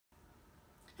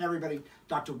Hey everybody,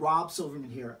 Dr. Rob Silverman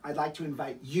here. I'd like to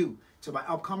invite you to my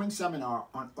upcoming seminar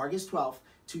on August 12th,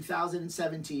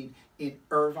 2017 in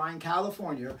Irvine,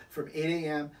 California from 8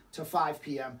 a.m. to 5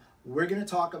 p.m. We're going to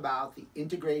talk about the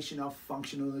integration of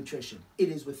functional nutrition. It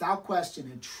is without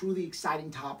question a truly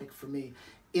exciting topic for me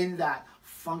in that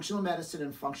functional medicine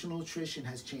and functional nutrition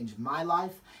has changed my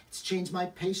life, it's changed my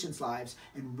patients' lives,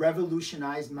 and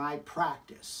revolutionized my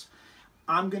practice.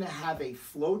 I'm going to have a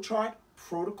flowchart,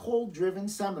 protocol-driven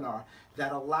seminar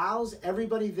that allows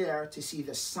everybody there to see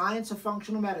the science of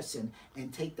functional medicine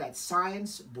and take that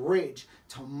science bridge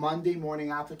to Monday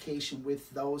morning application with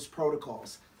those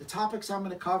protocols. The topics I'm going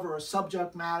to cover, or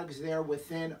subject matters there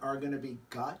within, are going to be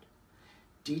gut,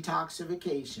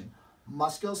 detoxification,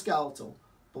 musculoskeletal,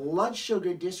 blood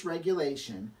sugar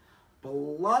dysregulation,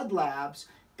 blood labs,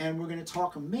 and we're going to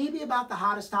talk maybe about the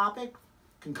hottest topic,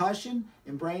 concussion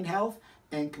and brain health,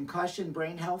 and concussion,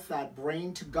 brain health, that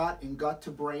brain to gut and gut to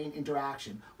brain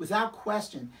interaction. Without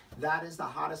question, that is the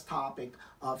hottest topic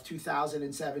of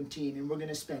 2017, and we're going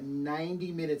to spend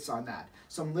 90 minutes on that.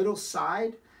 Some little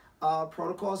side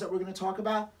protocols that we're going to talk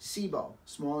about: SIBO,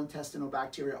 small intestinal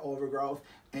bacterial overgrowth,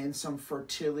 and some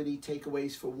fertility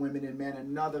takeaways for women and men,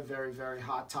 another very, very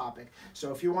hot topic.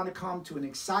 So if you want to come to an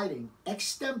exciting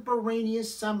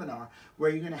extemporaneous seminar where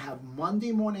you're going to have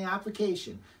Monday morning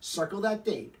application, circle that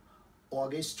date,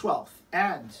 August 12th.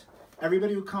 And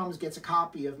everybody who comes gets a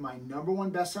copy of my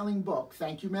 #1 best-selling book,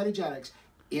 Thank You Metagenics,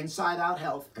 Inside Out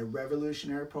Health, A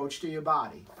Revolutionary Approach to Your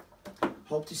Body.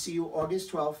 Hope to see you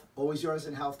August 12th. Always yours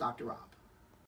in health, Dr. Rob.